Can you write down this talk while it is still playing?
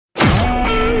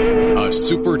a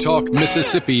Super Talk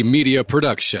Mississippi media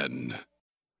production.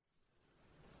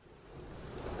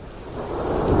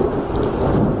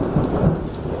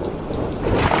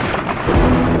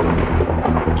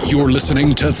 You're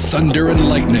listening to Thunder and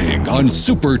Lightning on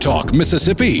Super Talk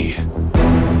Mississippi.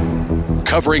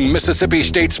 Covering Mississippi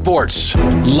State sports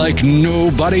like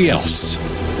nobody else.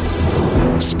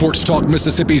 Sports Talk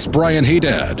Mississippi's Brian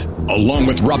Haydad, along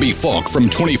with Robbie Falk from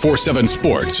 24/7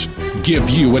 Sports, give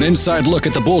you an inside look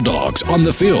at the Bulldogs on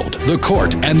the field, the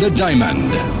court, and the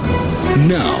diamond.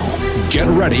 Now, get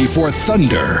ready for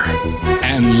Thunder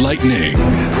and Lightning.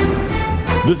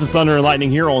 This is Thunder and Lightning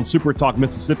here on Super Talk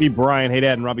Mississippi. Brian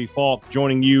Haydad and Robbie Falk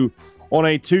joining you on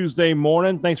a Tuesday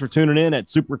morning. Thanks for tuning in at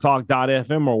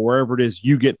supertalk.fm or wherever it is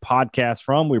you get podcasts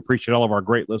from. We appreciate all of our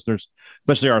great listeners,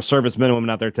 especially our servicemen and women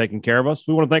out there taking care of us.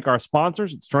 We want to thank our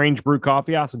sponsors at Strange Brew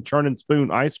Coffee House and Churn and Spoon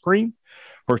Ice Cream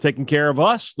for taking care of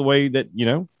us the way that,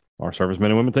 our servicemen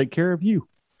and women take care of you.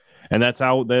 And that's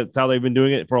how they've been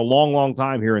doing it for a long, long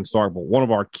time here in Starkville. One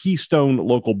of our keystone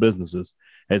local businesses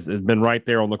has been right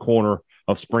there on the corner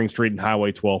of Spring Street and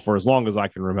Highway 12 for as long as I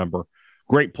can remember.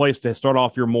 Great place to start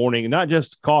off your morning, not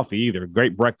just coffee either.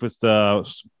 Great breakfast,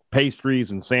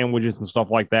 pastries and sandwiches and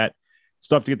stuff like that.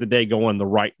 Stuff to get the day going the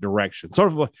right direction.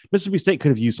 Sort of Mississippi State could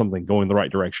have used something going the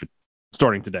right direction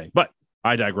starting today, but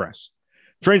I digress.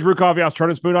 Strange Brew Coffee House, Churn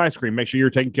and Spoon Ice Cream. Make sure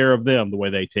you're taking care of them the way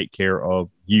they take care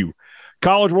of you.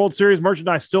 College World Series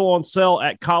merchandise still on sale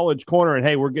at College Corner. And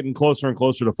hey, we're getting closer and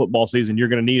closer to football season. You're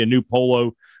going to need a new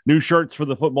polo, new shirts for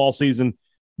the football season.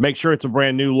 Make sure it's a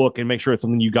brand new look and make sure it's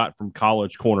something you got from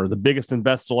College Corner. The biggest and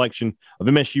best selection of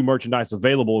MSU merchandise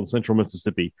available in Central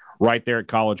Mississippi, right there at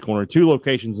College Corner. 2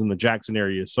 locations in the Jackson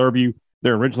area to serve you.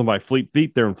 They're originally by Fleet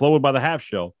Feet. They're in Flowood by the Half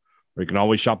Shell. Or you can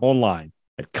always shop online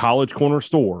at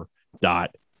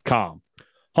collegecornerstore.com.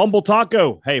 Humble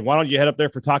Taco. Hey, why don't you head up there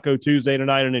for Taco Tuesday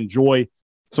tonight and enjoy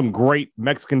some great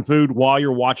Mexican food while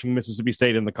you're watching Mississippi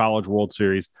State in the College World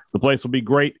Series. The place will be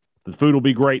great. The food will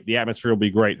be great. The atmosphere will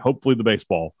be great. Hopefully the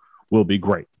baseball will be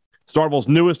great. Starkville's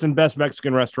newest and best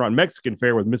Mexican restaurant, Mexican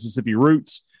Fare with Mississippi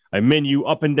Roots, a menu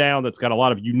up and down that's got a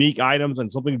lot of unique items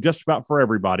and something just about for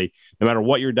everybody. No matter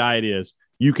what your diet is,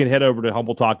 you can head over to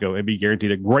Humble Taco and be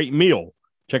guaranteed a great meal.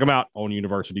 Check them out on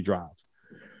University Drive.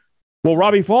 Well,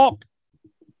 Robbie Falk,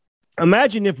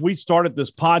 imagine if we started this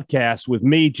podcast with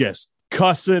me just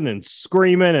cussing and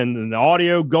screaming and the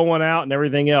audio going out and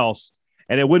everything else,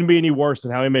 and it wouldn't be any worse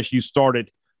than how MSU started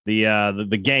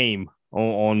the game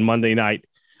on Monday night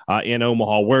in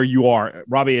Omaha, where you are.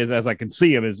 Robbie, as I can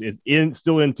see him, is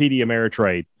still in TD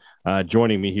Ameritrade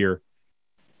joining me here.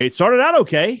 It started out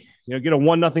okay, get a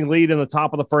 1-0 lead in the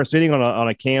top of the first inning on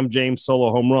a Cam James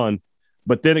solo home run,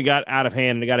 but then it got out of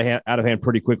hand, and it got out of hand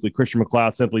pretty quickly. Christian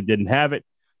McLeod simply didn't have it.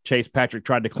 Chase Patrick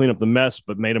tried to clean up the mess,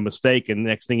 but made a mistake, and the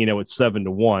next thing you know, it's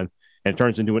 7-1, and it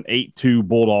turns into an 8-2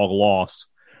 Bulldog loss.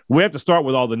 We have to start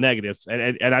with all the negatives,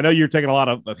 and I know you're taking a lot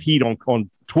of heat on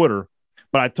Twitter,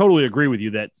 but I totally agree with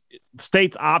you that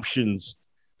State's options,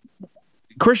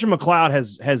 Christian McLeod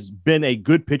has been a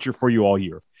good pitcher for you all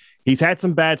year. He's had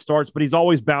some bad starts, but he's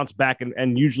always bounced back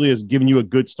and usually has given you a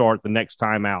good start the next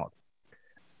time out.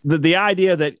 The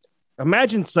idea that,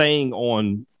 imagine saying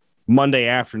on Monday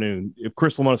afternoon, if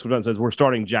Chris Lemonis comes out and says, we're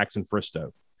starting Jackson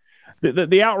Fristoe,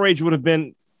 the outrage would have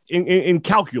been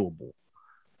incalculable.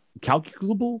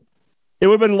 Calculable? It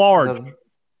would have been large.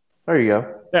 There you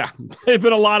go. Yeah, it'd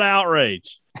been a lot of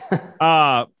outrage.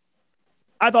 I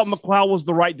thought McLeod was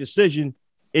the right decision.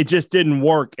 It just didn't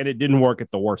work, and it didn't work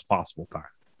at the worst possible time.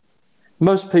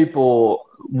 Most people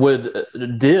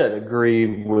did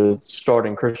agree with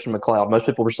starting Christian McLeod. Most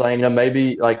people were saying,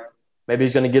 maybe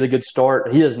he's going to get a good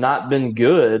start. He has not been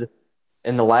good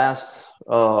in the last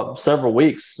several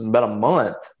weeks, about a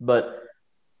month, but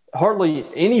hardly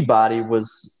anybody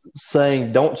was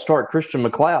saying don't start Christian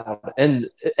McLeod. And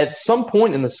at some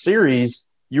point in the series,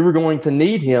 you were going to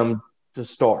need him to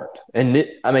start. And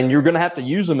you're going to have to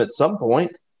use him at some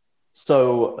point.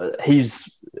 So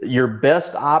he's your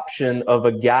best option of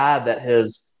a guy that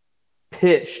has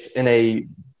pitched in a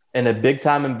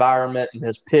big-time environment and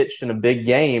has pitched in a big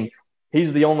game.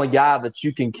 He's the only guy that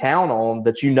you can count on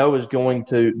that is going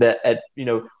to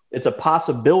it's a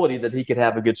possibility that he could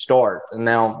have a good start. And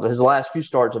now his last few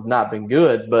starts have not been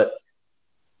good, but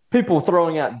people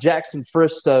throwing out Jackson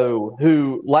Fristoe,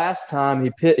 who last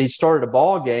time he started a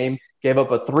ball game, gave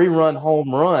up a 3-run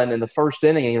home run in the first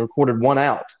inning and he recorded 1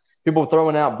 out. People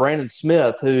throwing out Brandon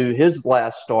Smith, who his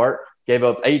last start gave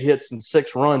up 8 hits and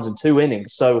 6 runs in 2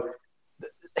 innings. So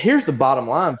here's the bottom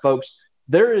line, folks.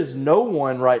 There is no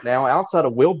one right now outside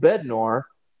of Will Bednar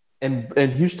and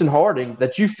Houston Harding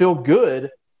that you feel good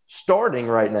starting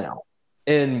right now.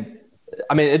 And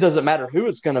I mean, it doesn't matter who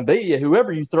it's going to be.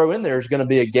 Whoever you throw in there is going to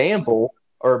be a gamble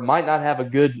or might not have a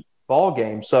good ball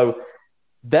game. So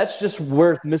that's just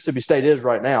where Mississippi State is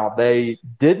right now. They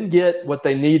didn't get what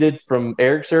they needed from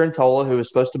Eric Sarantola, who was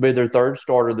supposed to be their third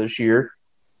starter this year.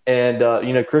 And,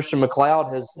 Christian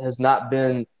McLeod has not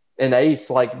been an ace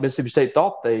like Mississippi State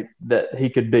thought that he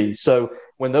could be. So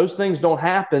when those things don't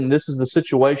happen, this is the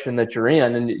situation that you're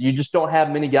in, and you just don't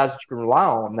have many guys that you can rely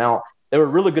on. Now, they were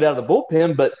really good out of the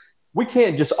bullpen, but we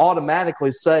can't just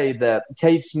automatically say that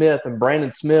Cade Smith and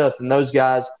Brandon Smith and those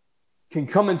guys can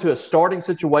come into a starting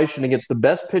situation against the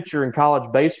best pitcher in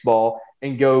college baseball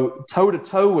and go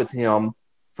toe-to-toe with him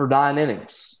for 9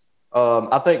 innings.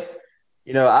 I think –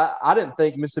 I didn't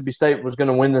think Mississippi State was going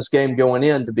to win this game going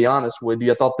in, to be honest with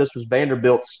you. I thought this was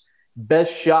Vanderbilt's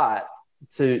best shot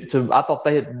I thought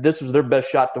this was their best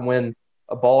shot to win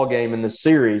a ball game in this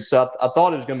series. So I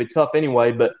thought it was going to be tough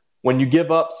anyway, but when you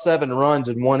give up 7 runs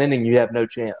in 1 inning, you have no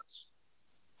chance.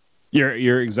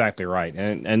 You're exactly right.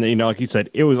 And like you said,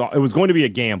 it was going to be a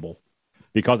gamble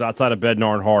because outside of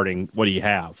Bednar and Harding, what do you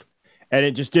have? And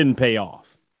it just didn't pay off.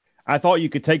 I thought you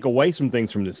could take away some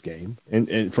things from this game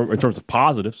in terms of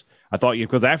positives. I thought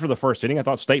because after the first inning, I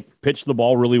thought State pitched the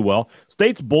ball really well.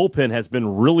 State's bullpen has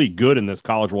been really good in this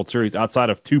College World Series outside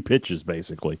of 2 pitches,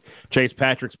 basically. Chase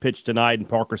Patrick's pitched tonight and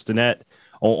Parker Stinnett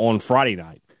on Friday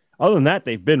night. Other than that,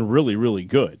 they've been really, really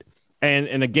good. And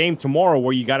in a game tomorrow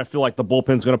where you got to feel like the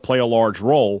bullpen's going to play a large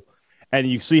role, and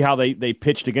you see how they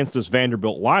pitched against this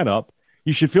Vanderbilt lineup,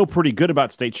 you should feel pretty good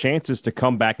about State's chances to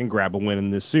come back and grab a win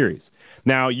in this series.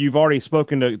 Now, you've already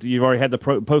had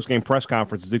the post-game press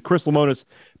conference. Did Chris Lemonis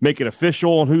make it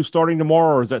official on who's starting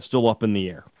tomorrow, or is that still up in the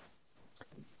air?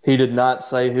 He did not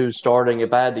say who's starting.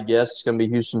 If I had to guess, it's going to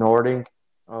be Houston Harding.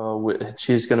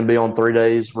 She's going to be on 3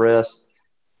 days rest.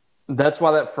 That's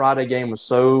why that Friday game was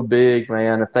so big,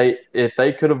 man. If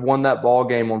they could have won that ball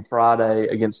game on Friday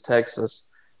against Texas,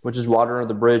 which is water under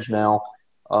the bridge now,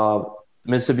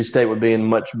 Mississippi State would be in a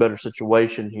much better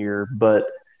situation here. But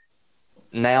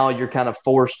now you're kind of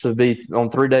forced to be on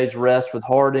 3 days rest with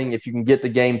Harding. If you can get the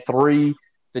game 3,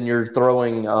 then you're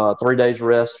throwing 3 days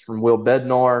rest from Will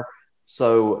Bednar.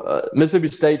 So Mississippi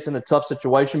State's in a tough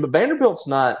situation, but Vanderbilt's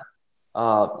not,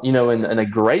 in a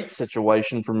great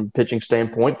situation from a pitching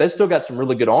standpoint. They still got some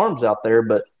really good arms out there,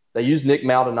 but they used Nick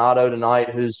Maldonado tonight,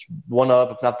 who's one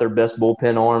of, if not their best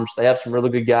bullpen arms. They have some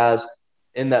really good guys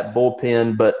in that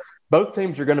bullpen, but both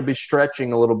teams are going to be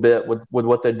stretching a little bit with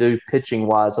what they do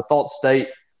pitching-wise. I thought State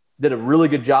did a really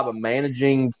good job of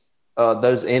managing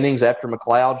those innings after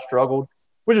McLeod struggled,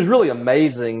 which is really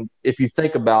amazing if you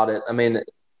think about it. I mean,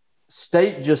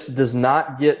 State just does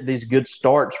not get these good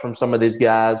starts from some of these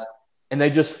guys, and they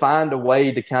just find a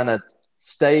way to kind of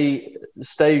stay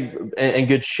in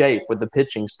good shape with the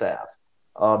pitching staff.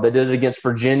 They did it against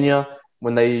Virginia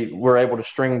when they were able to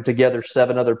string together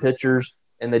 7 other pitchers,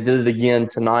 and they did it again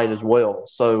tonight as well.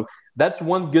 So that's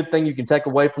one good thing you can take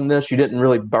away from this. You didn't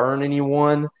really burn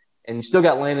anyone, and you still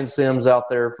got Landon Sims out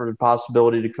there for the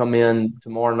possibility to come in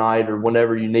tomorrow night or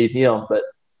whenever you need him. But,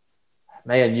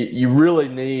 man, you really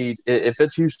need – if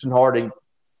it's Houston Harding,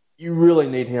 you really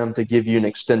need him to give you an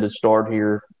extended start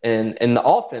here. And the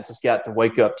offense has got to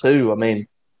wake up too. I mean,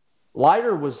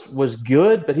 Leiter was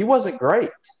good, but he wasn't great.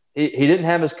 He didn't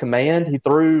have his command. He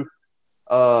threw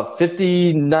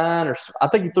 59 or I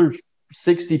think he threw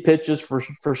 60 pitches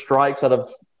for strikes out of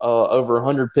over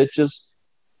 100 pitches,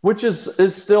 which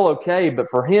is still okay. But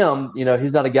for him,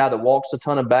 he's not a guy that walks a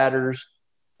ton of batters,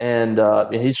 and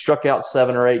he struck out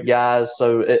 7 or 8 guys.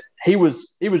 So he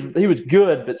was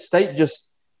good, but State just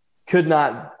could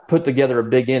not put together a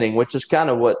big inning, which is kind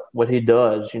of what he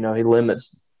does. He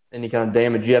limits any kind of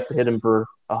damage. You have to hit him for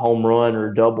a home run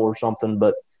or a double or something,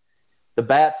 but the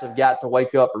bats have got to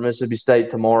wake up for Mississippi State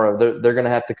tomorrow. They're going to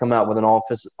have to come out with an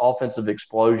offensive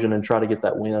explosion and try to get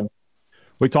that win.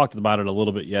 We talked about it a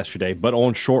little bit yesterday, but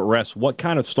on short rest, what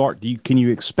kind of start can you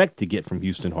expect to get from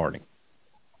Houston Harding?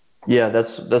 Yeah,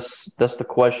 that's the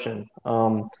question.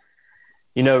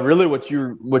 Really what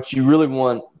you really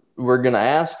want, we're going to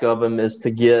ask of him is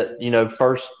to get,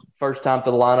 first time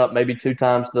to the lineup, maybe 2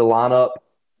 times to the lineup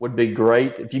would be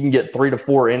great. If you can get 3 to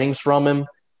 4 innings from him,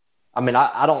 I mean,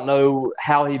 I don't know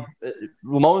how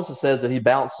Lemonis says that he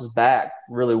bounces back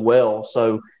really well.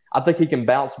 So I think he can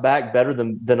bounce back better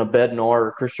than a Bednar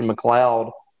or Christian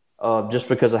McLeod just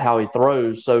because of how he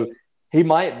throws. So he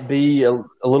might be a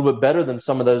little bit better than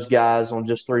some of those guys on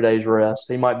just 3 days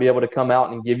rest. He might be able to come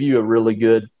out and give you a really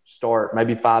good start,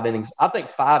 maybe 5 innings. I think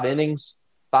 5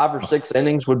 or 6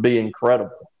 innings would be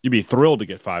incredible. You'd be thrilled to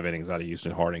get 5 innings out of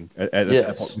Houston Harding.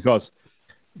 Because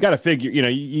got to figure,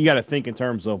 you got to think in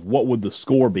terms of what would the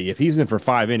score be. If he's in for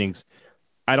 5 innings,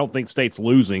 I don't think State's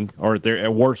losing, or they're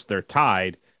at worst they're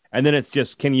tied. And then it's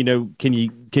just, can you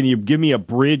give me a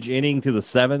bridge inning to the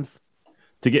 7th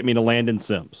to get me to Landon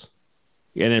Sims?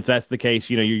 And if that's the case,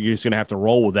 you're just going to have to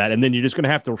roll with that. And then you're just going to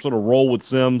have to sort of roll with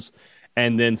Sims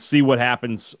and then see what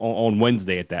happens on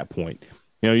Wednesday at that point.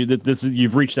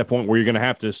 You've reached that point where you're going to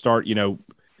have to start,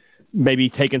 maybe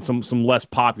taking some less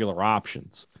popular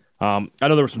options. I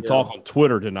know there was some talk on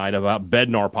Twitter tonight about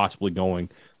Bednar possibly going.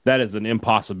 That is an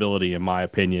impossibility, in my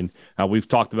opinion. We've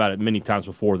talked about it many times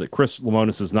before that Chris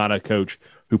Lemonis is not a coach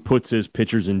who puts his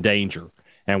pitchers in danger.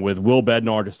 And with Will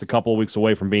Bednar just a couple of weeks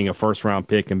away from being a first-round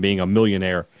pick and being a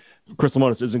millionaire, Chris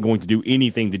Lemonis isn't going to do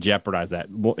anything to jeopardize that.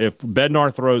 If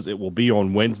Bednar throws, it will be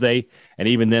on Wednesday. And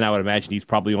even then, I would imagine he's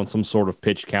probably on some sort of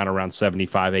pitch count around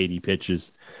 75, 80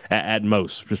 pitches at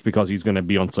most, just because he's going to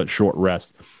be on such short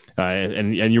rest.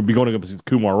 And you'll be going to go see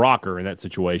Kumar Rocker in that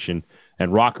situation.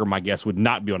 And Rocker, my guess, would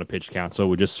not be on a pitch count. So it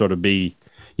would just sort of be,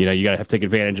 you got to have to take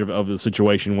advantage of the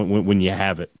situation when you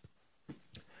have it.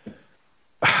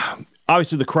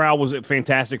 Obviously, the crowd was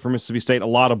fantastic for Mississippi State. A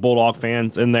lot of Bulldog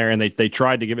fans in there, and they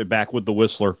tried to give it back with the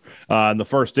Whistler in the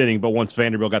first inning. But once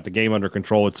Vanderbilt got the game under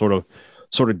control, it sort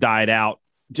of died out.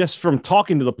 Just from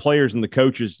talking to the players and the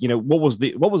coaches, what was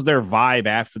their vibe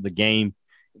after the game?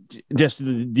 Just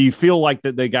do you feel like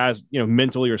that the guys,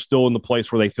 mentally are still in the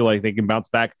place where they feel like they can bounce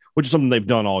back, which is something they've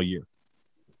done all year?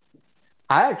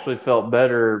 I actually felt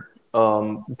better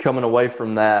coming away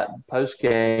from that post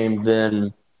game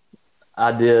than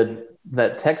I did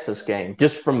that Texas game,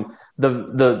 just from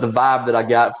the vibe that I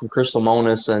got from Chris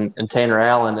Lemonis and Tanner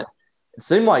Allen. It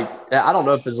seemed like, I don't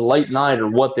know if it was a late night or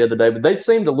what the other day, but they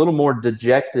seemed a little more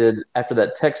dejected after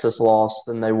that Texas loss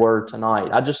than they were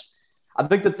tonight. I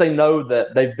think that they know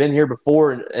that they've been here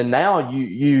before, and now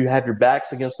you have your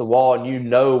backs against the wall and you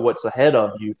know what's ahead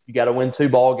of you. You got to win 2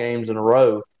 ball games in a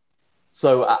row.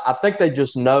 So I think they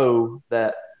just know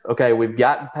that, okay, we've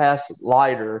gotten past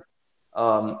Leiter,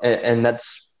 and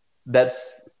that's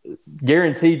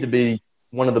guaranteed to be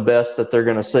one of the best that they're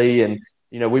going to see. And,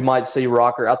 we might see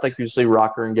Rocker. I think you see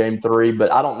Rocker in game 3,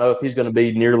 but I don't know if he's going to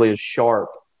be nearly as sharp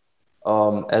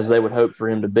as they would hope for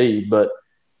him to be. But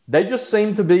they just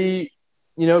seem to be,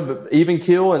 even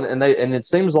keel, and it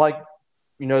seems like,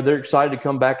 they're excited to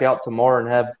come back out tomorrow and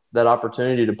have that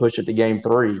opportunity to push it to game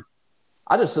 3.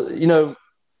 I just,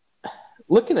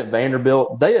 looking at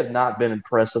Vanderbilt, they have not been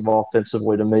impressive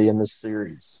offensively to me in this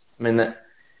series. I mean,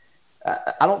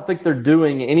 I don't think they're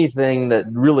doing anything that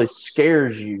really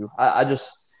scares you. I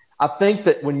think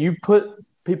that when you put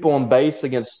people on base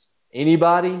against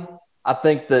anybody, I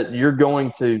think that you're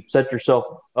going to set yourself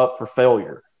up for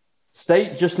failure.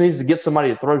 State just needs to get somebody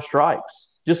to throw strikes.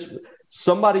 Just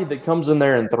somebody that comes in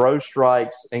there and throws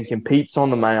strikes and competes on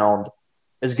the mound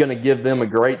is going to give them a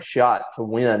great shot to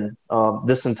win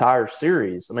this entire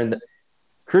series. I mean,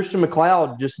 Christian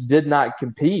McLeod just did not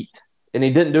compete, and he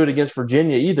didn't do it against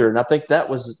Virginia either. And I think that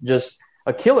was just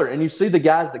a killer. And you see the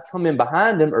guys that come in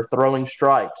behind him are throwing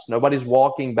strikes. Nobody's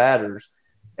walking batters,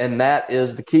 and that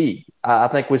is the key. I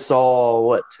think we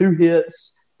saw, 2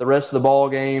 hits the rest of the ball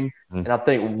game, and I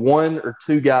think 1 or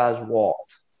 2 guys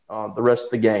walked the rest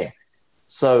of the game.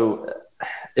 So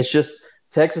it's just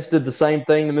Texas did the same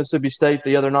thing to Mississippi State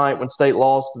the other night when State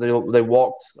lost. They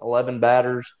walked 11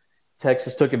 batters.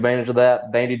 Texas took advantage of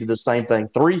that. Vandy did the same thing.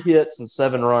 3 hits and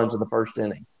 7 runs in the first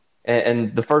inning.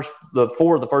 And the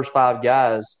 4 of the first 5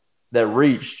 guys that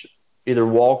reached either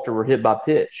walked or were hit by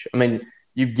pitch. I mean,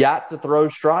 you've got to throw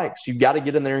strikes. You've got to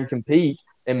get in there and compete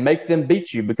and make them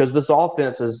beat you, because this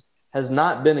offense has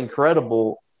not been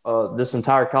incredible this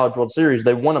entire College World Series.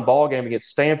 They won a ball game against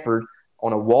Stanford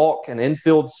on a walk, an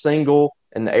infield single,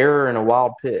 an error, and a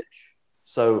wild pitch.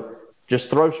 So just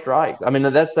throw strikes. I mean,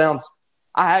 that sounds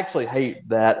 – I actually hate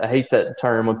that. I hate that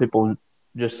term when people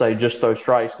just say just throw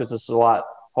strikes, because it's a lot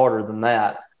harder than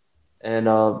that. And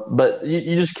but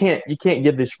you just can't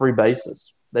give these free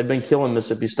bases. They've been killing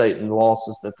Mississippi State in the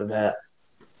losses that they've had.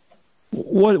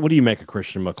 What do you make of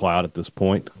Christian McLeod at this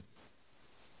point?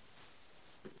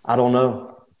 I don't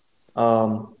know.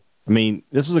 I mean,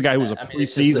 this is a guy who was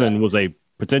preseason, was a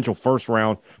potential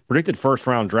predicted first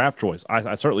round draft choice.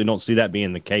 I certainly don't see that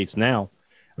being the case now.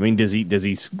 I mean, does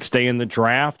he stay in the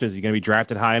draft? Is he going to be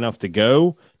drafted high enough to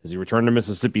go? Does he return to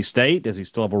Mississippi State? Does he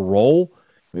still have a role?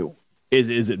 I mean,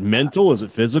 is it mental? Is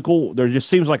it physical? There just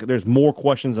seems like there's more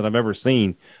questions than I've ever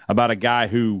seen about a guy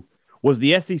who was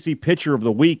the SEC Pitcher of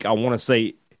the Week. I want to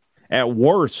say, at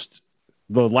worst,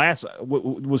 the last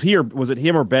was it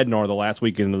him or Bednar the last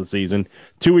weekend of the season?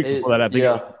 2 weeks before that,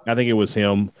 I think it was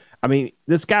him. I mean,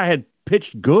 this guy had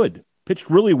pitched good pitched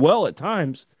really well at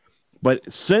times,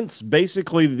 but since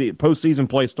basically the postseason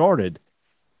play started,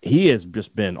 he has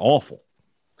just been awful.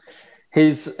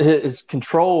 His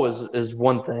control is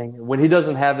one thing. When he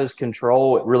doesn't have his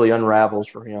control, it really unravels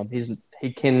for him.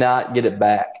 He cannot get it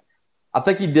back. I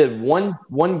think he did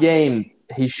one game.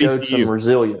 He showed some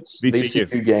resilience.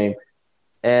 VCU game,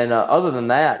 and other than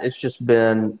that, it's just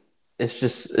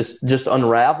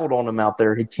unraveled on him out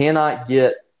there. He cannot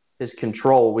get his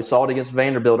control. We saw it against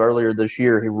Vanderbilt earlier this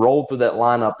year. He rolled through that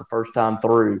lineup the first time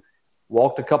through,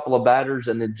 walked a couple of batters,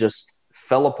 and it just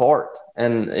fell apart.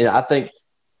 And I think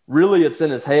really it's in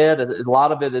his head. A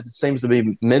lot of it seems to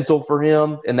be mental for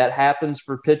him, and that happens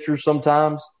for pitchers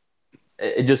sometimes.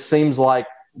 It just seems like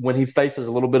when he faces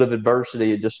a little bit of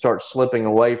adversity, it just starts slipping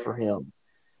away for him.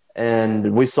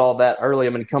 And we saw that early.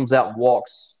 I mean, he comes out and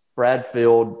walks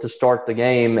Bradfield to start the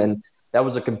game, and that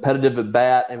was a competitive at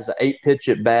bat. It was an 8-pitch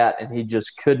at bat, and he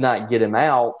just could not get him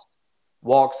out,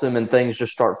 walks him, and things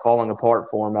just start falling apart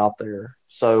for him out there.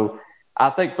 So I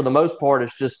think for the most part,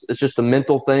 it's just a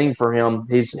mental thing for him.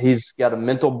 He's got a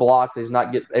mental block that he's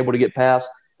not able to get past.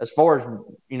 As far as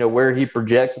where he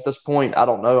projects at this point, I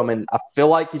don't know. I mean, I feel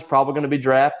like he's probably going to be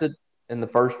drafted in the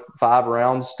first 5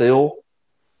 rounds still,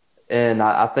 and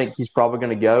I think he's probably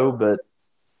going to go. But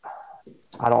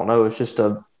I don't know.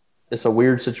 It's a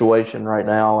weird situation right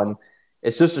now, and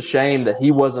it's just a shame that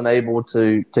he wasn't able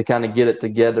to kind of get it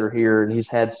together here, and he's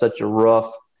had such a rough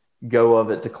go of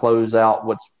it to close out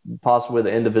what's possibly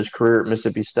the end of his career at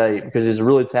Mississippi State, because he's a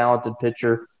really talented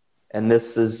pitcher, and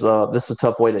this is a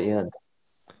tough way to end.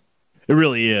 It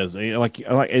really is. Like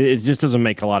it just doesn't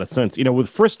make a lot of sense.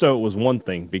 With Fristoe, it was one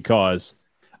thing because,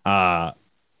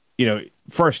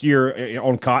 first year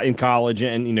in college,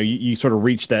 and you sort of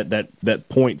reach that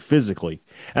point physically.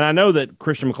 And I know that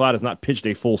Christian McLeod has not pitched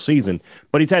a full season,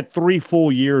 but he's had 3 full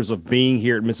years of being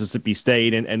here at Mississippi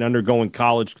State and undergoing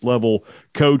college level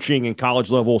coaching and college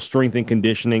level strength and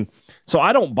conditioning. So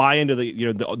I don't buy into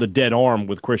the dead arm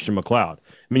with Christian McLeod.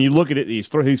 I mean, you look at it, he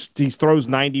throws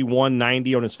 91,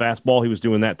 90 on his fastball. He was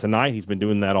doing that tonight. He's been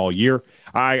doing that all year.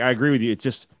 I agree with you. It's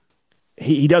just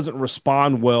he doesn't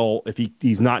respond well if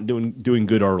he's not doing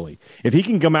good early. If he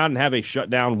can come out and have a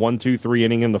shutdown 1, 2, 3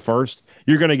 inning in the first,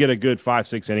 you're going to get a good 5,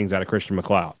 6 innings out of Christian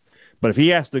McLeod. But if he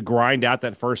has to grind out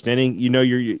that first inning,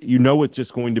 it's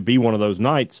just going to be one of those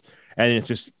nights, and it's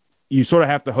just you sort of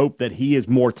have to hope that he is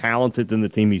more talented than the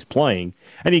team he's playing.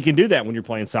 And he can do that when you're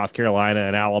playing South Carolina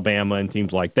and Alabama and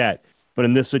teams like that. But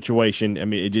in this situation, I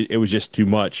mean, it was just too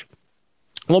much.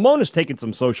 Lamona's taken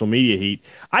some social media heat.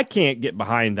 I can't get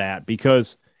behind that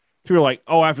because people are like,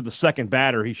 oh, after the second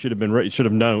batter, he should have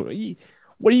known.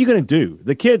 What are you going to do?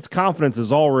 The kid's confidence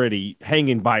is already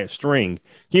hanging by a string.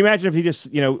 Can you imagine if he just,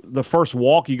 the first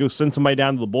walk, you go send somebody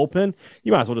down to the bullpen?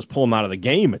 You might as well just pull him out of the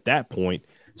game at that point.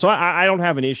 So I don't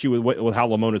have an issue with how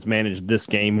Lamona's managed this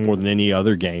game more than any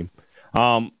other game.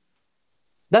 That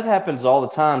happens all the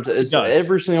time. It's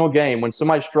every single game when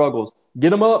somebody struggles,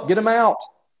 get them up, get them out.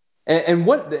 And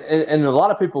a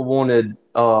lot of people wanted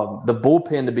the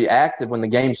bullpen to be active when the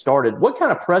game started. What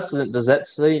kind of precedent does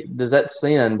that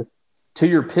send to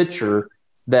your pitcher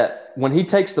that when he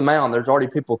takes the mound, there's already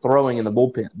people throwing in the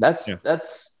bullpen? That's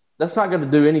not going to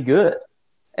do any good.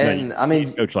 And no,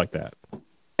 you coach like that.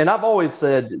 And I've always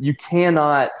said you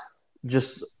cannot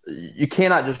just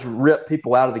rip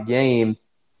people out of the game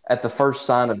at the first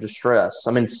sign of distress.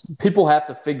 I mean, people have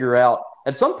to figure out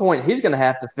at some point. He's going to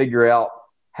have to figure out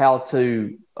how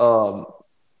to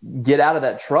get out of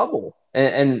that trouble.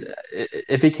 And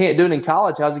if he can't do it in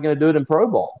college, how's he going to do it in pro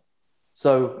ball?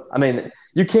 So, I mean,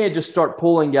 you can't just start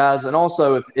pulling guys. And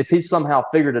also, if he somehow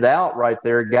figured it out right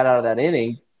there, got out of that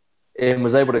inning, and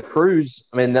was able to cruise,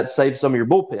 I mean, that saves some of your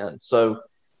bullpen. So,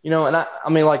 and I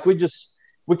mean, like we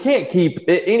can't keep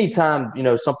anytime,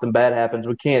 something bad happens,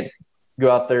 we can't go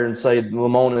out there and say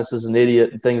Lemonis is an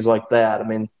idiot and things like that. I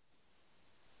mean,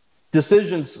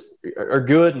 decisions are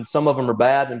good and some of them are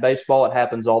bad. In baseball, it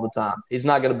happens all the time. He's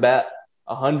not going to bat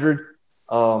 100.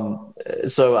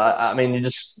 So, I mean,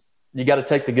 you got to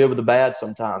take the good with the bad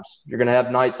sometimes. You're going to have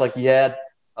nights like you had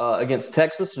against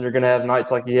Texas, and you're going to have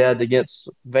nights like you had against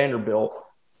Vanderbilt.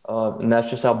 And that's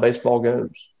just how baseball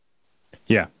goes.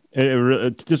 Yeah,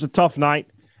 it's just a tough night,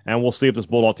 and we'll see if this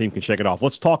Bulldog team can shake it off.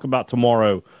 Let's talk about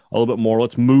tomorrow a little bit more.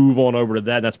 Let's move on over to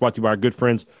that. That's brought to you by our good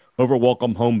friends over at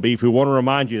Welcome Home Beef, who want to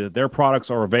remind you that their products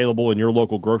are available in your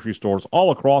local grocery stores all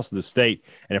across the state.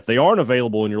 And if they aren't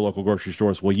available in your local grocery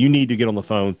stores, well, you need to get on the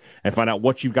phone and find out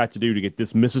what you've got to do to get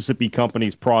this Mississippi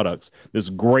company's products, this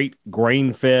great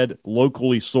grain-fed,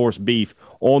 locally sourced beef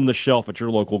on the shelf at your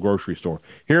local grocery store.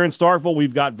 Here in Starkville,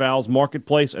 we've got Val's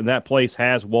Marketplace, and that place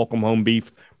has Welcome Home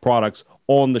Beef products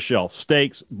on the shelf.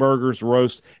 Steaks, burgers,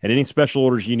 roasts, and any special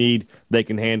orders you need, they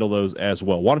can handle those as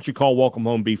well. Why don't you call Welcome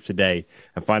Home Beef today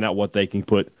and find out what they can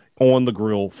put on the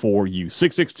grill for you.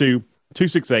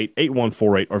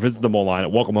 662-268-8148 or visit them online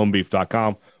at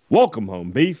welcomehomebeef.com. Welcome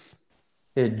Home Beef.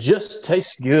 It just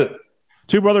tastes good.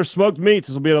 Two Brothers Smoked Meats.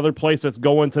 This will be another place that's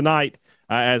going tonight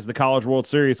as the College World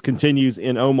Series continues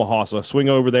in Omaha. So swing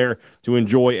over there to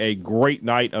enjoy a great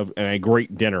night and a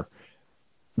great dinner.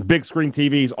 Big screen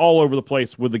TVs all over the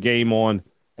place with the game on.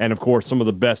 And, of course, some of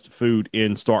the best food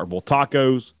in Starkville.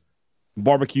 Tacos,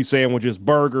 barbecue sandwiches,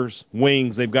 burgers,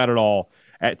 wings. They've got it all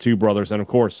at Two Brothers. And, of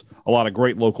course, a lot of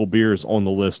great local beers on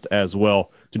the list as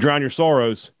well to drown your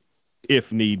sorrows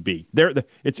if need be.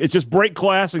 It's just break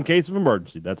class in case of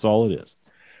emergency. That's all it is.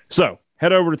 So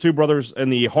head over to Two Brothers in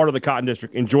the heart of the Cotton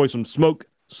District. Enjoy some smoked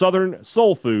Southern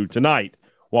soul food tonight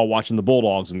while watching the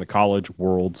Bulldogs in the College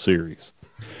World Series.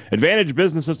 Advantage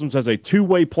Business Systems has a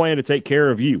two-way plan to take care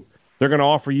of you. They're going to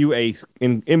offer you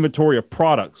an inventory of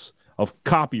products, of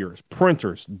copiers,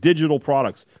 printers, digital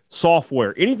products,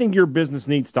 software, anything your business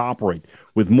needs to operate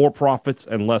with more profits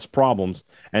and less problems.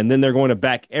 And then they're going to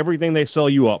back everything they sell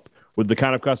you up with the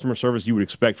kind of customer service you would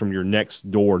expect from your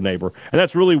next door neighbor. And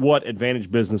that's really what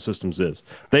Advantage Business Systems is.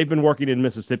 They've been working in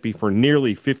Mississippi for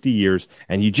nearly 50 years,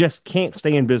 and you just can't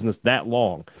stay in business that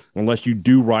long unless you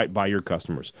do right by your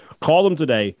customers. Call them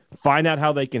today. Find out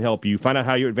how they can help you. Find out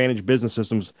how your Advantage Business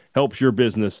Systems helps your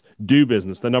business do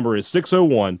business. The number is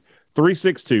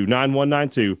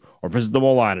 601-362-9192 or visit them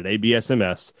online at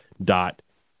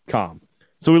absms.com.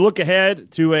 So we look ahead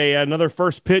to another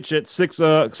first pitch at 6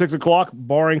 o'clock,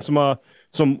 barring some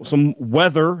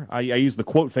weather. I use the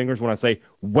quote fingers when I say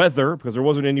weather because there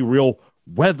wasn't any real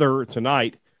weather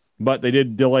tonight, but they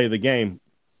did delay the game.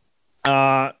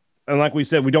 And like we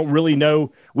said, we don't really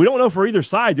know. We don't know for either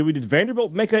side. Did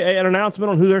Vanderbilt make an announcement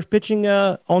on who they're pitching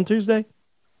on Tuesday?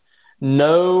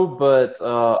 No, but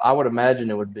I would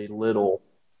imagine it would be Little.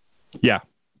 Yeah,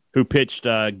 who pitched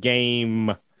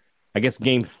game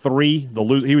 3.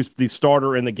 He was the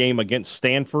starter in the game against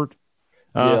Stanford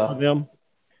for them,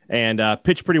 and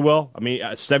pitched pretty well. I mean,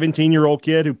 a 17-year-old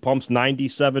kid who pumps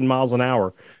 97 miles an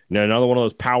hour. Another one of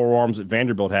those power arms that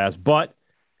Vanderbilt has, but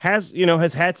has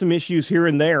had some issues here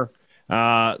and there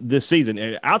this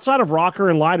season. Outside of Rocker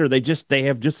and Leiter, they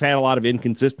have just had a lot of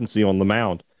inconsistency on the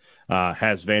mound.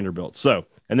 Has Vanderbilt. So,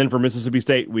 and then for Mississippi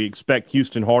State, we expect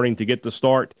Houston Harding to get the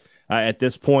start at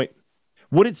this point.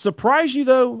 Would it surprise you,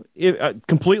 though,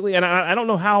 completely? And I don't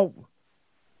know how.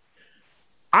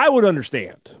 I would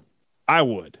understand. I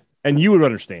would. And you would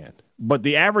understand. But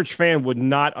the average fan would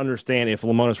not understand if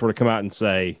Lemonis were to come out and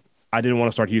say, I didn't want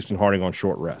to start Houston Harding on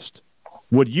short rest.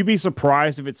 Would you be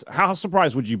surprised if it's – how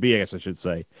surprised would you be, I guess I should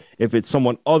say, if it's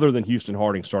someone other than Houston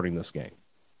Harding starting this game?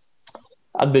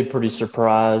 I'd be pretty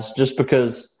surprised just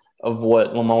because of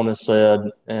what Lemonis said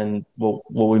and what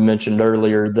we mentioned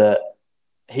earlier, that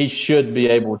he should be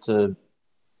able to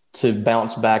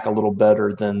bounce back a little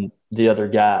better than the other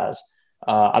guys.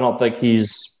 I don't think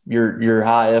he's your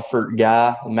high effort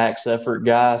guy, max effort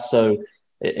guy. So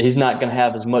he's not going to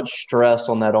have as much stress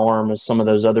on that arm as some of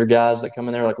those other guys that come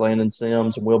in there, like Landon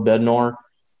Sims and Will Bednar.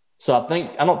 So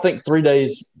I don't think 3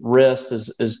 days rest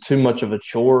is too much of a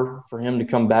chore for him to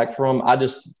come back from. I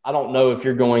don't know if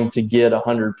you're going to get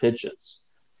 100 pitches.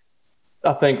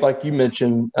 I think, like you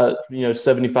mentioned,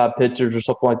 75 pitchers or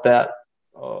something like that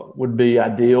would be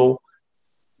ideal.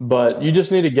 But you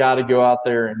just need a guy to go out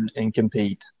there and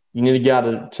compete. You need a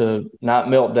guy to not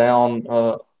melt down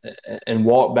and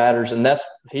walk batters. And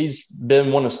he's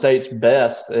been one of State's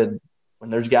best. And when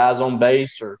there's guys on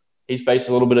base or he's faced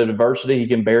a little bit of adversity, he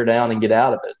can bear down and get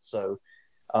out of it. So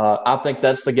I think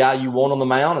that's the guy you want on the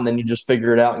mound, and then you just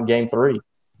figure it out in Game 3.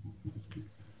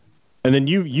 And then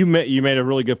you made a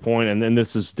really good point, and then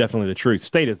this is definitely the truth.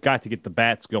 State has got to get the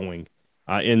bats going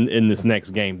in this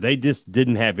next game. They just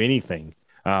didn't have anything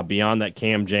beyond that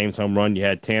Cam James home run. You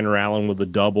had Tanner Allen with a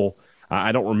double.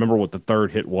 I don't remember what the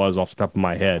third hit was off the top of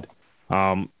my head.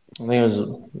 I think it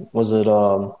was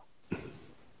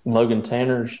Logan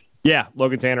Tanner's? Yeah,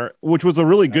 Logan Tanner, which was a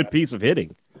really good piece of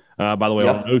hitting, by the way,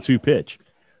 on an 0-2 pitch.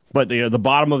 But the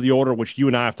bottom of the order, which you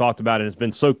and I have talked about, and has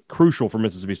been so crucial for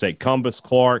Mississippi State, Cumbus,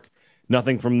 Clark,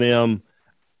 nothing from them.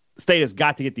 State has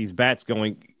got to get these bats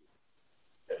going.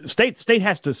 State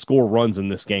has to score runs in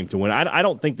this game to win. I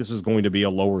don't think this is going to be a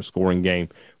lower scoring game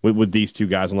with these two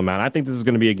guys on the mound. I think this is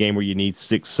going to be a game where you need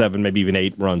 6, 7, maybe even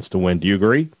 8 runs to win. Do you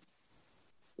agree?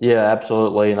 Yeah,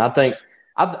 absolutely. And I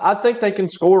think they can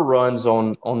score runs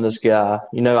on this guy.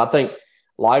 I think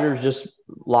Leiter's just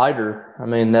Leiter. I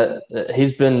mean, that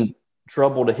he's been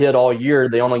trouble to hit all year.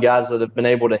 The only guys that have been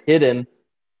able to hit him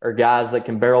are guys that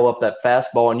can barrel up that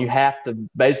fastball, and you have to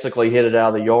basically hit it out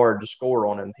of the yard to score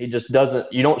on him. He just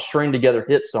doesn't – you don't string together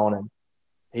hits on him.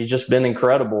 He's just been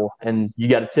incredible, and you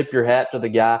got to tip your hat to the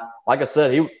guy. Like I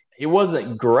said, he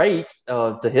wasn't great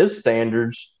to his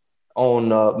standards on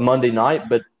Monday night,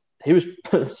 but he was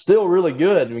still really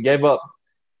good, and we gave up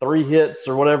 3 hits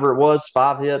or whatever it was,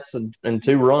 5 hits and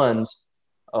 2 runs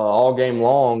all game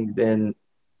long, and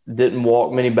didn't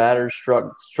walk many batters,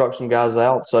 struck some guys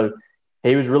out. So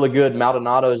he was really good.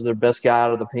 Maldonado is their best guy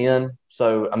out of the pen.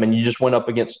 So, I mean, you just went up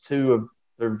against 2 of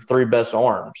their 3 best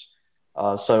arms.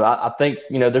 So I think,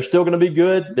 they're still going to be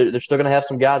good. They're still going to have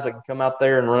some guys that can come out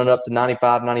there and run it up to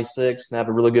 95, 96 and have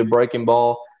a really good breaking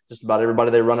ball. Just about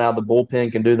everybody they run out of the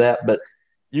bullpen can do that. But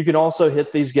you can also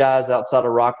hit these guys outside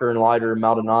of Rocker and Leiter and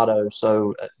Maldonado.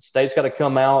 So State's got to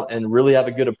come out and really have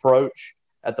a good approach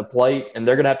at the plate, and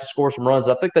they're going to have to score some runs.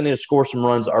 I think they need to score some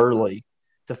runs early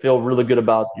to feel really good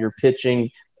about your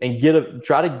pitching and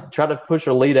try to push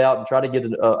a lead out and try to get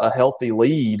a healthy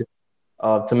lead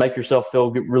to make yourself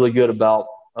feel really good about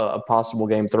a possible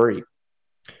game 3.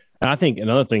 And I think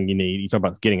another thing you talk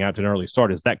about getting out to an early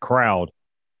start, is that crowd.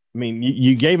 I mean,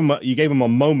 you gave them a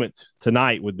moment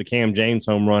tonight with the Cam James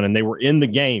home run, and they were in the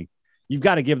game. You've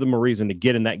got to give them a reason to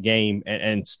get in that game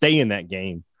and stay in that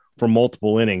game for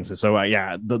multiple innings. And so,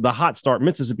 the hot start,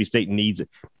 Mississippi State needs it.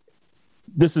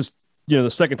 This is, the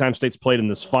second time State's played in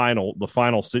the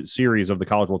final series of the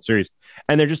College World Series,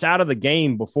 and they're just out of the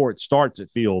game before it starts, it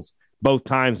feels, both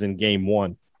times in game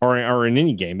 1 or in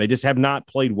any game. They just have not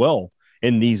played well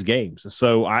in these games.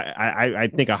 So I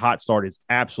think a hot start is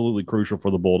absolutely crucial for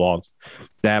the Bulldogs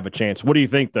to have a chance. What do you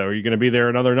think, though? Are you going to be there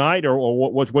another night, or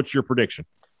what's your prediction?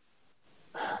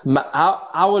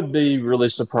 I would be really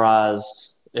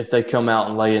surprised if they come out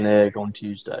and lay an egg on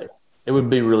Tuesday. It would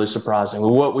be really surprising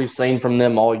with what we've seen from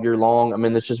them all year long. I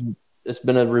mean, it's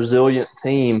been a resilient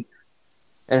team.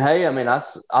 And hey, I mean, I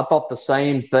thought the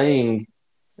same thing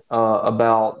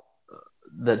about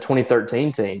the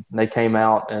 2013 team. They came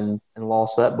out and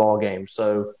lost that ball game.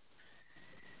 So,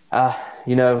 I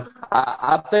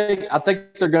think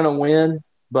they're going to win,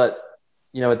 but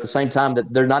at the same time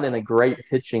that they're not in a great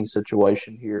pitching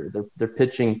situation here. They're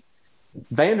pitching.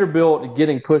 Vanderbilt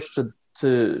getting pushed to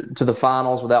the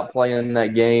finals without playing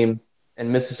that game,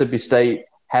 and Mississippi State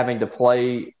having to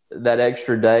play that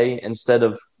extra day instead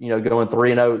of going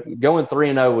 3-0. Going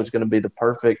 3-0 was going to be the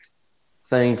perfect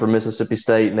thing for Mississippi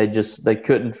State, and they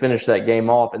couldn't finish that game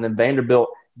off. And then Vanderbilt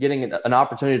getting an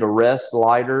opportunity to rest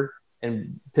Leiter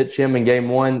and pitch him in game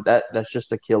 1, that's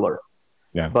just a killer.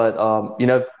 Yeah. But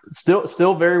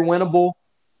still very winnable.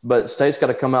 But State's got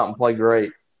to come out and play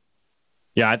great.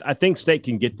 Yeah, I think State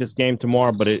can get this game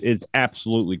tomorrow, but it's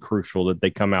absolutely crucial that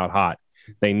they come out hot.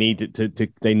 They need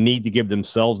to give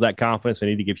themselves that confidence. They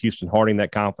need to give Houston Harding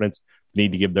that confidence. They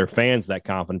need to give their fans that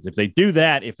confidence. If they do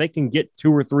that, if they can get 2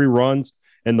 or 3 runs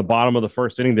in the bottom of the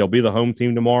first inning, they'll be the home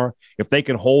team tomorrow. If they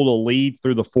can hold a lead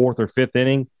through the 4th or 5th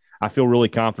inning, I feel really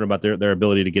confident about their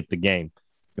ability to get the game.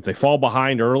 If they fall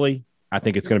behind early, I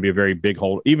think it's going to be a very big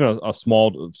hole. Even a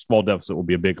small deficit will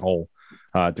be a big hole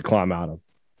to climb out of.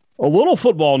 A little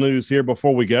football news here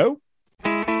before we go.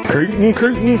 Creighton.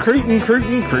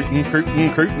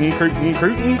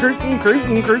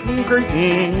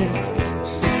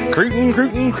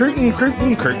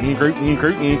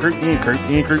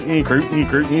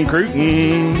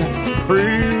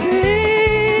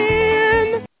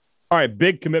 All right,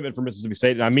 big commitment for Mississippi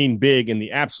State, and I mean big in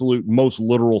the absolute most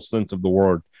literal sense of the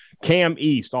word. Cam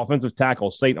East, offensive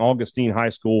tackle, St. Augustine High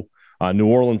School, New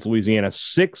Orleans, Louisiana,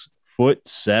 6'7",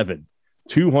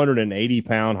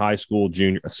 280-pound high school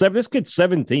junior. This kid's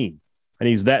 17, and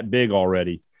he's that big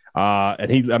already.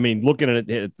 Looking at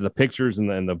the pictures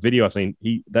and the video I've seen,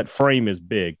 that frame is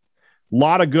big. A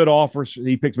lot of good offers.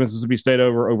 He picks Mississippi State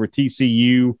over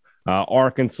TCU,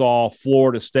 Arkansas,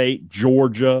 Florida State,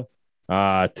 Georgia,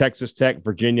 Texas Tech,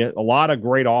 Virginia. A lot of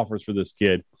great offers for this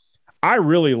kid. I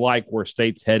really like where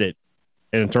State's headed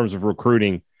in terms of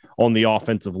recruiting on the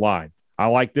offensive line. I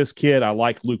like this kid. I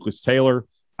like Lucas Taylor.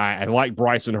 I like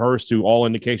Bryson Hurst, who all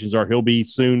indications are he'll be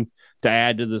soon to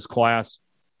add to this class.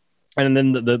 And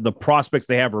then the prospects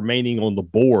they have remaining on the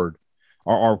board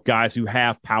are guys who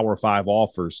have Power 5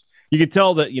 offers. You can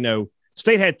tell that,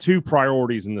 State had 2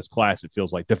 priorities in this class, it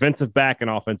feels like, defensive back and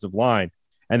offensive line.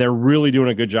 and they're really doing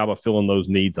a good job of filling those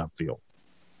needs, I feel.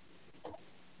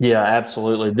 Yeah,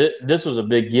 absolutely. This was a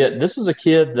big get. This is a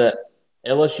kid that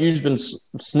LSU's been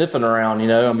sniffing around,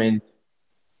 I mean,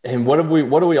 and what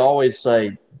do we always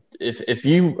say? If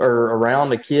you are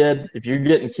around a kid, if you're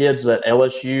getting kids that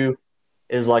LSU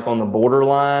is like on the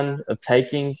borderline of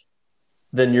taking,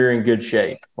 then you're in good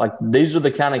shape. Like, these are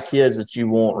the kind of kids that you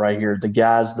want right here. The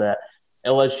guys that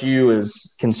LSU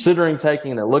is considering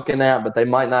taking, they're looking at, but they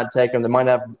might not take them. They might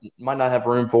not have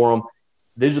room for them.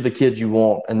 These are the kids you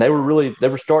want. And they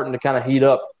were starting to kind of heat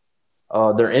up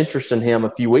their interest in him a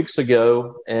few weeks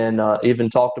ago, and even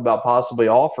talked about possibly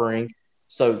offering.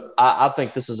 So I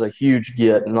think this is a huge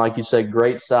get. And like you said,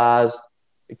 great size,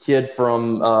 a kid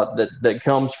from that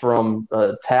comes from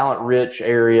a talent-rich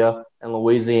area in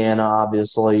Louisiana,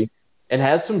 obviously, and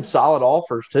has some solid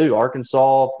offers too.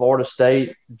 Arkansas, Florida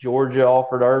State, Georgia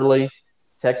offered early,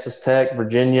 Texas Tech,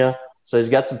 Virginia. So he's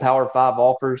got some Power 5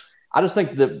 offers. I just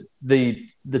think that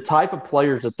the type of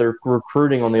players that they're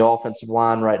recruiting on the offensive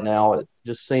line right now, it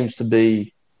just seems to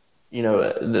be,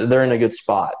 they're in a good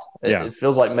spot. Yeah. It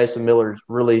feels like Mason Miller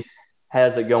really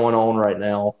has it going on right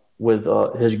now with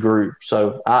his group.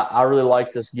 So I really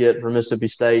like this get for Mississippi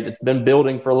State. It's been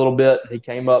building for a little bit. He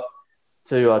came up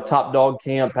to Top Dog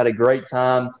Camp, had a great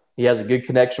time. He has a good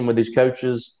connection with these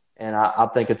coaches, and I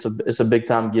think it's a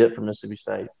big-time get for Mississippi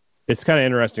State. It's kind of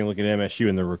interesting looking at MSU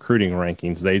in the recruiting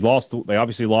rankings. They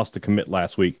obviously lost the commit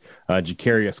last week,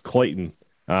 Jacarius Clayton.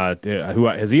 Who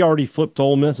has he already flipped to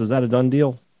Ole Miss? Is that a done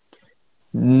deal?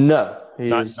 No, he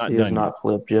has not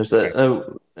flipped yet.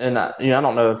 Okay. And I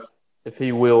don't know if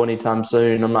he will anytime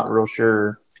soon. I'm not real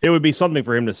sure. It would be something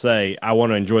for him to say, I want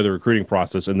to enjoy the recruiting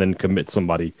process and then commit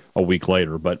somebody a week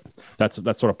later. But that's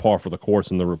sort of par for the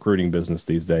course in the recruiting business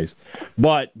these days.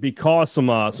 But because some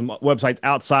websites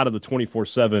outside of the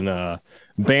 24/7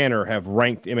 banner have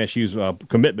ranked MSU's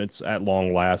commitments at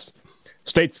long last,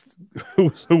 State's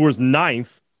who was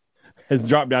 9th has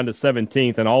dropped down to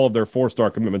 17th, and all of their 4-star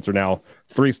commitments are now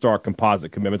 3-star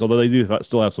composite commitments, although they do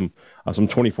still have some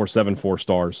 24/7 4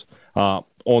 stars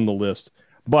on the list.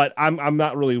 But I'm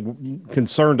not really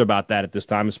concerned about that at this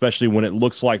time, especially when it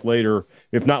looks like later,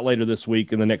 if not later this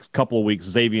week, in the next couple of weeks,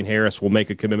 Xavier Harris will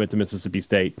make a commitment to Mississippi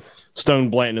State.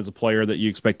 Stone Blanton is a player that you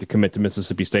expect to commit to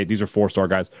Mississippi State. These are 4-star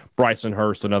guys. Bryson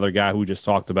Hurst, another guy who we just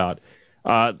talked about.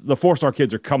 The 4-star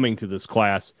kids are coming to this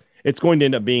class. It's going to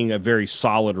end up being a very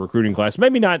solid recruiting class.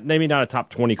 Maybe not a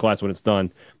top 20 class when it's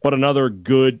done, but another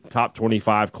good top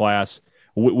 25 class.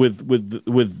 With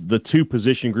the 2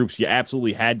 position groups you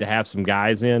absolutely had to have some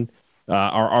guys in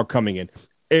are coming in.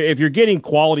 If you're getting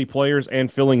quality players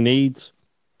and filling needs,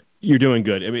 you're doing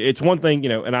good. I mean, it's one thing,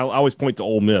 and I always point to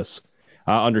Ole Miss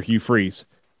under Hugh Freeze,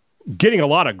 getting a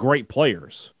lot of great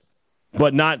players,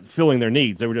 but not filling their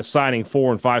needs. They were just signing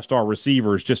 4- and 5-star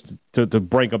receivers just to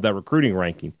break up that recruiting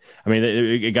ranking. I mean,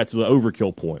 it got to the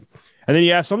overkill point. And then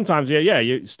you have sometimes,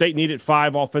 State needed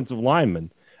 5 offensive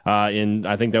linemen.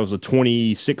 I think that was a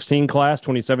 2016 class,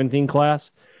 2017 class,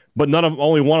 but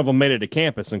only one of them made it to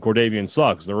campus, and Cordavian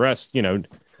Suggs. The rest,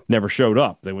 never showed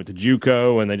up. They went to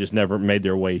JUCO, and they just never made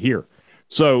their way here.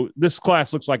 So this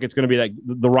class looks like it's going to be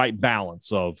the right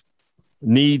balance of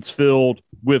needs filled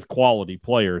with quality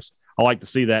players. I like to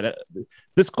see that.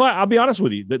 This class, I'll be honest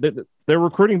with you, they're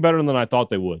recruiting better than I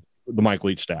thought they would, the Mike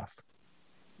Leach staff.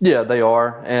 Yeah, they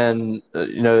are. And,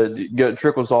 it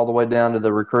trickles all the way down to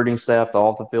the recruiting staff, the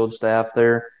off-the-field staff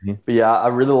there. Mm-hmm. But, yeah, I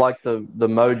really like the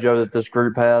mojo that this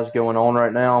group has going on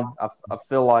right now. I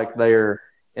feel like they're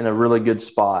in a really good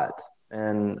spot.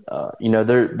 And,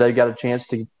 they got a chance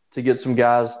to get some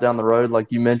guys down the road,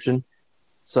 like you mentioned.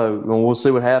 So we'll see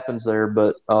what happens there.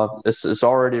 But it's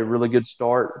already a really good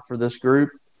start for this group.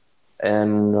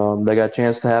 And they got a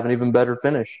chance to have an even better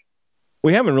finish.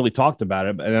 We haven't really talked about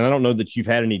it, and I don't know that you've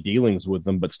had any dealings with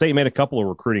them, but State made a couple of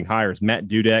recruiting hires. Matt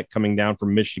Dudek coming down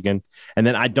from Michigan, and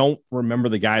then I don't remember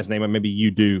the guy's name, maybe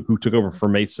you do, who took over for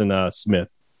Mason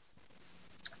Smith.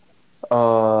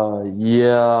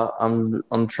 Yeah,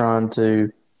 I'm trying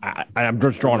to. I'm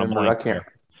just drawing a blank. I can't.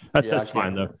 That's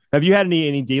fine though. Have you had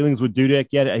any dealings with Dudek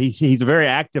yet? He's a very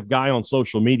active guy on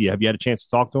social media. Have you had a chance to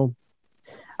talk to him?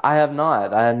 I have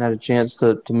not. I hadn't had a chance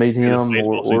to meet him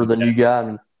or the new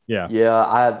guy. Yeah.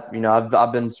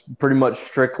 I've been pretty much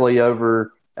strictly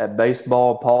over at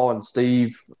baseball. Paul and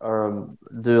Steve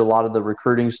do a lot of the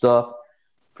recruiting stuff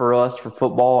for us for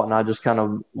football, and I just kind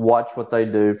of watch what they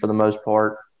do for the most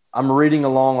part. I'm reading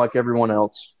along like everyone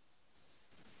else.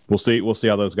 We'll see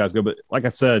how those guys go. But like I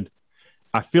said,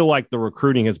 I feel like the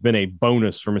recruiting has been a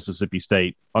bonus for Mississippi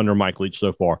State under Mike Leach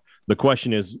so far. The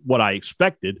question is what I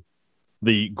expected,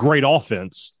 the great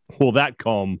offense, will that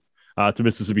come to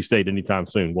Mississippi State anytime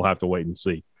soon. We'll have to wait and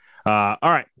see. All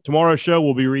right, tomorrow's show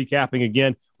we'll be recapping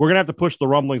again. We're going to have to push the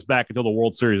rumblings back until the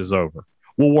World Series is over.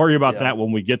 We'll worry about that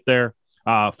when we get there.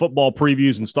 Football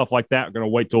previews and stuff like that, we're going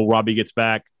to wait till Robbie gets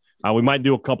back. We might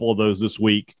do a couple of those this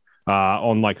week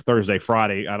on like Thursday,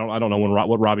 Friday. I don't know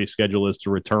what Robbie's schedule is to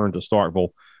return to Starkville.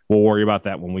 We'll worry about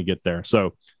that when we get there.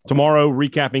 So tomorrow,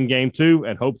 recapping Game 2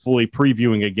 and hopefully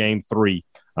previewing a Game 3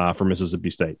 for Mississippi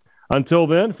State. Until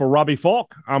then, for Robbie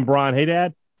Falk, I'm Brian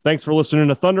Haydad. Thanks for listening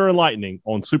to Thunder and Lightning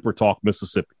on Super Talk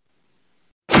Mississippi.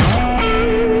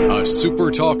 A Super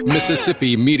Talk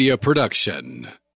Mississippi media production.